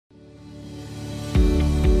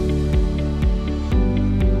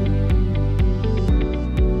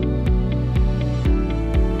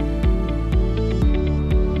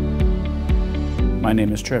My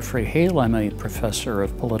name is Geoffrey Hale. I'm a professor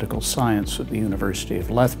of political science at the University of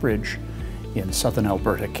Lethbridge in southern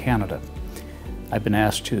Alberta, Canada. I've been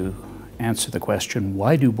asked to answer the question,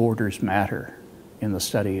 why do borders matter in the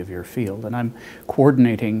study of your field? And I'm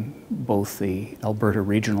coordinating both the Alberta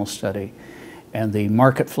Regional Study and the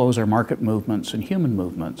Market Flows or Market Movements and Human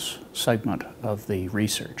Movements segment of the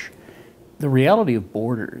research. The reality of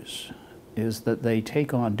borders is that they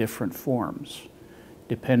take on different forms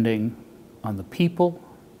depending on the people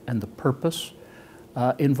and the purpose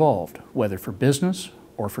involved, whether for business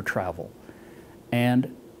or for travel.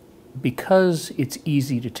 And because it's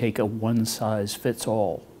easy to take a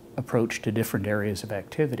one-size-fits-all approach to different areas of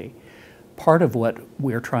activity, part of what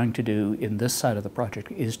we're trying to do in this side of the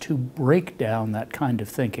project is to break down that kind of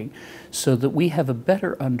thinking so that we have a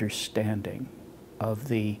better understanding of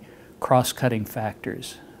the cross-cutting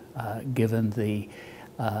factors given the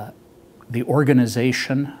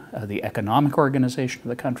organization, the economic organization of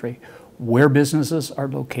the country, where businesses are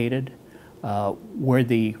located, where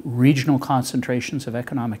the regional concentrations of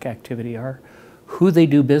economic activity are, who they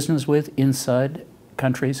do business with inside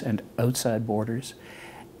countries and outside borders,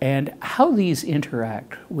 and how these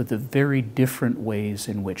interact with the very different ways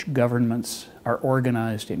in which governments are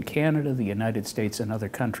organized in Canada, the United States, and other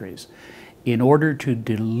countries in order to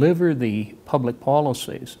deliver the public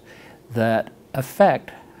policies that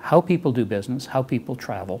affect how people do business, how people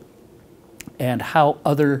travel, and how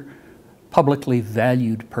other publicly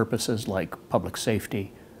valued purposes like public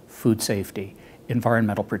safety, food safety,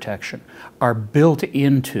 environmental protection are built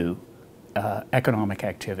into economic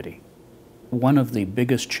activity. One of the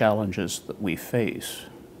biggest challenges that we face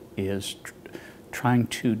is trying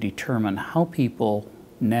to determine how people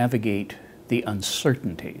navigate the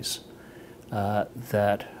uncertainties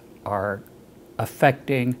that are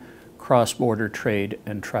affecting cross-border trade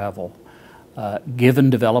and travel. Given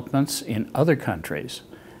developments in other countries,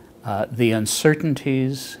 the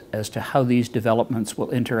uncertainties as to how these developments will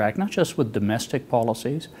interact, not just with domestic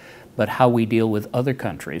policies, but how we deal with other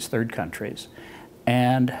countries, third countries,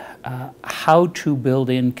 and how to build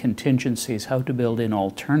in contingencies, how to build in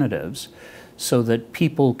alternatives so that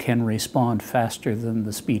people can respond faster than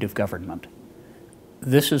the speed of government.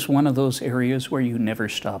 This is one of those areas where you never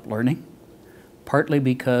stop learning, partly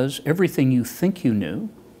because everything you think you knew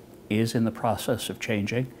is in the process of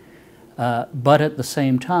changing, but at the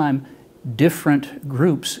same time, different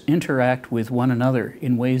groups interact with one another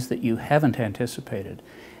in ways that you haven't anticipated.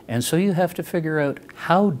 And so you have to figure out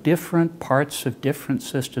how different parts of different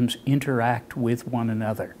systems interact with one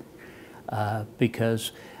another,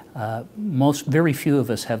 because very few of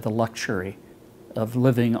us have the luxury of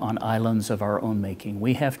living on islands of our own making.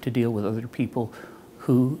 We have to deal with other people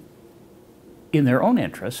who, in their own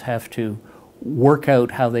interests, have to work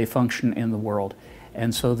out how they function in the world.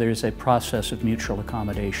 And so there's a process of mutual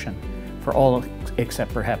accommodation for all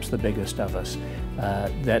except perhaps the biggest of us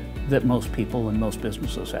that most people and most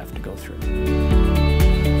businesses have to go through.